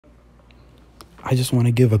I just want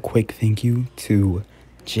to give a quick thank you to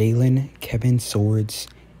Jalen, Kevin, Swords,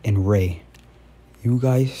 and Ray. You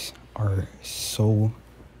guys are so,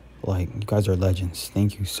 you guys are legends.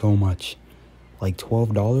 Thank you so much. Like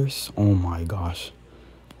 $12? Oh my gosh.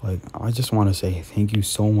 I just want to say thank you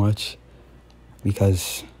so much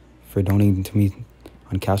because for donating to me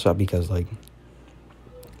on Cash App, because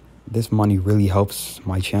this money really helps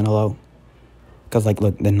my channel out. Because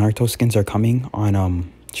look, the Naruto skins are coming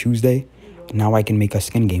on Tuesday. Now I can make a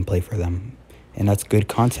skin gameplay for them, and that's good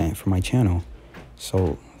content for my channel.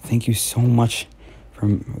 So thank you so much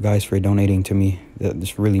guys for donating to me.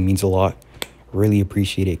 This really means a lot. Really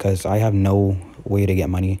appreciate it, because I have no way to get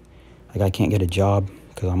money. I can't get a job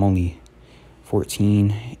because I'm only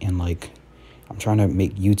 14, and I'm trying to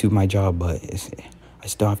make YouTube my job, but I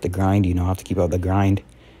still have to grind, I have to keep up the grind.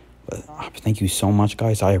 But thank you so much,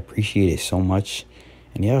 guys. I appreciate it so much.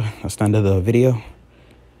 And yeah, that's the end of the video.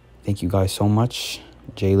 Thank you guys so much.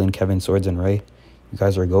 Jalen, Kevin, Swords, and Ray. You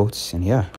guys are goats. And yeah.